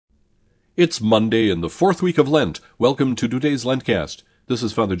It's Monday in the fourth week of Lent. Welcome to today's LENTCAzT. This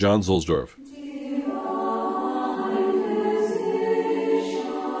is Father John Zulsdorf.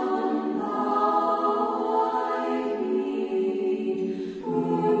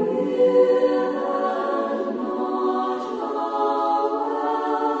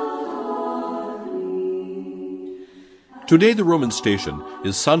 Today the Roman station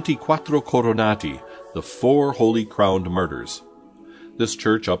is Santi Quatro Coronati, the four holy crowned martyrs. This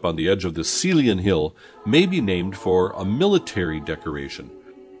church up on the edge of the Celian hill may be named for a military decoration.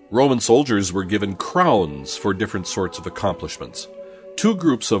 Roman soldiers were given crowns for different sorts of accomplishments. Two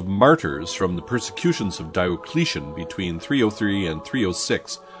groups of martyrs from the persecutions of Diocletian between 303 and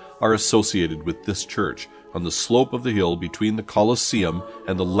 306 are associated with this church on the slope of the hill between the Colosseum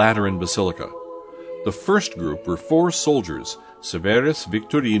and the Lateran Basilica. The first group were four soldiers, Severus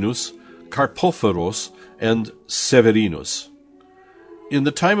Victorinus, Carpophoros, and Severinus. In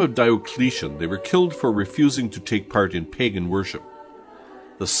the time of Diocletian, they were killed for refusing to take part in pagan worship.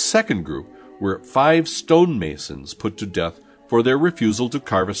 The second group were 5 stonemasons put to death for their refusal to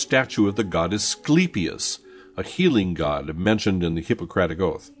carve a statue of the god Asclepius, a healing god mentioned in the Hippocratic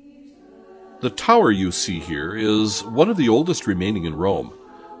Oath. The tower you see here is one of the oldest remaining in Rome.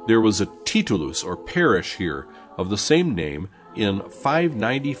 There was a titulus, or parish, here of the same name in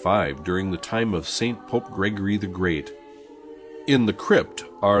 595 during the time of Saint Pope Gregory the Great. In the crypt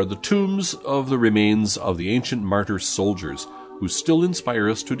are the tombs of the remains of the ancient martyr soldiers who still inspire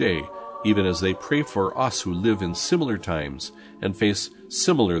us today, even as they pray for us who live in similar times and face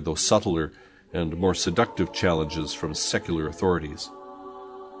similar, though subtler and more seductive challenges from secular authorities.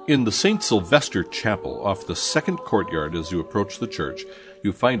 In the St. Sylvester Chapel, off the second courtyard as you approach the church,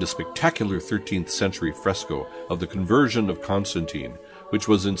 you find a spectacular 13th century fresco of the conversion of Constantine, which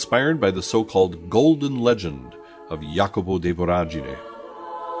was inspired by the so-called Golden Legend of Jacopo de Voragine.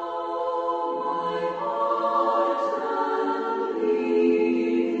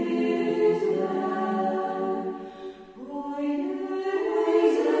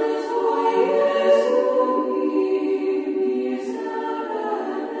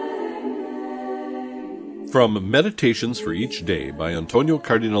 From Meditations for Each Day by Antonio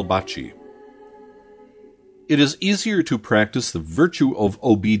Cardinal Bacci. It is easier to practice the virtue of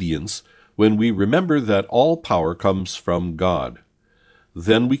obedience when we remember that all power comes from God.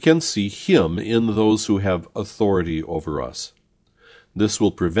 Then we can see Him in those who have authority over us. This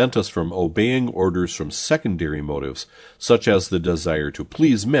will prevent us from obeying orders from secondary motives, such as the desire to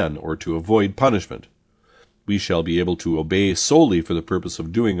please men or to avoid punishment. We shall be able to obey solely for the purpose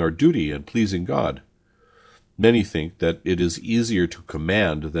of doing our duty and pleasing God. Many think that it is easier to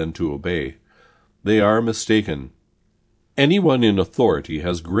command than to obey. They are mistaken. Anyone in authority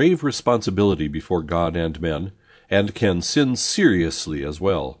has grave responsibility before God and men, and can sin seriously as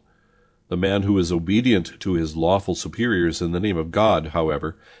well. The man who is obedient to his lawful superiors in the name of God,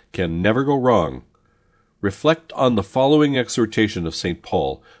 however, can never go wrong. Reflect on the following exhortation of St.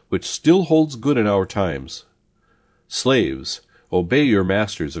 Paul, which still holds good in our times. Slaves, obey your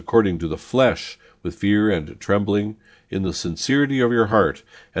masters according to the flesh, with fear and trembling, in the sincerity of your heart,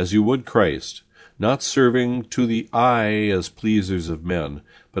 as you would Christ, not serving to the eye as pleasers of men,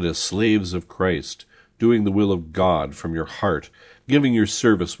 but as slaves of Christ, doing the will of God from your heart, giving your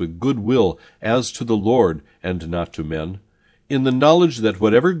service with good will as to the Lord and not to men, in the knowledge that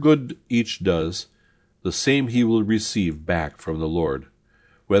whatever good each does, the same he will receive back from the Lord,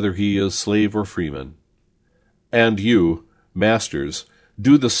 whether he is slave or freeman. And you, masters,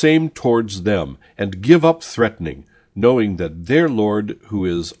 do the same towards them, and give up threatening, knowing that their Lord, who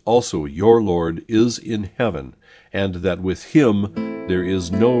is also your Lord, is in heaven, and that with him there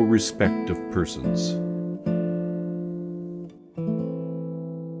is no respect of persons.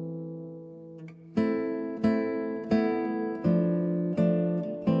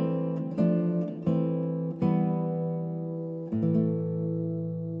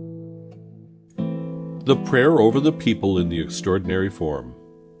 The prayer over the people in the extraordinary form.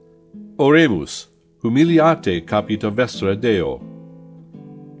 Oremus, humiliate capita vestra Deo.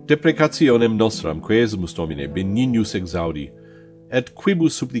 Deprecationem nostram quesumus Domine benignus exaudi, et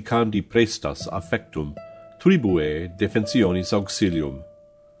quibus supplicandi prestas affectum, tribue defensionis auxilium.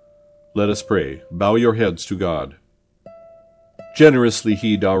 Let us pray. Bow your heads to God. Generously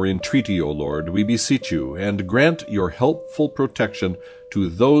heed our entreaty, O Lord, we beseech you, and grant your helpful protection to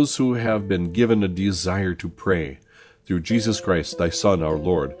those who have been given a desire to pray, through Jesus Christ, thy Son, our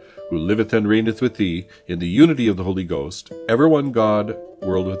Lord, who liveth and reigneth with thee in the unity of the Holy Ghost, ever one God,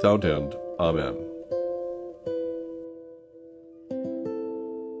 world without end. Amen.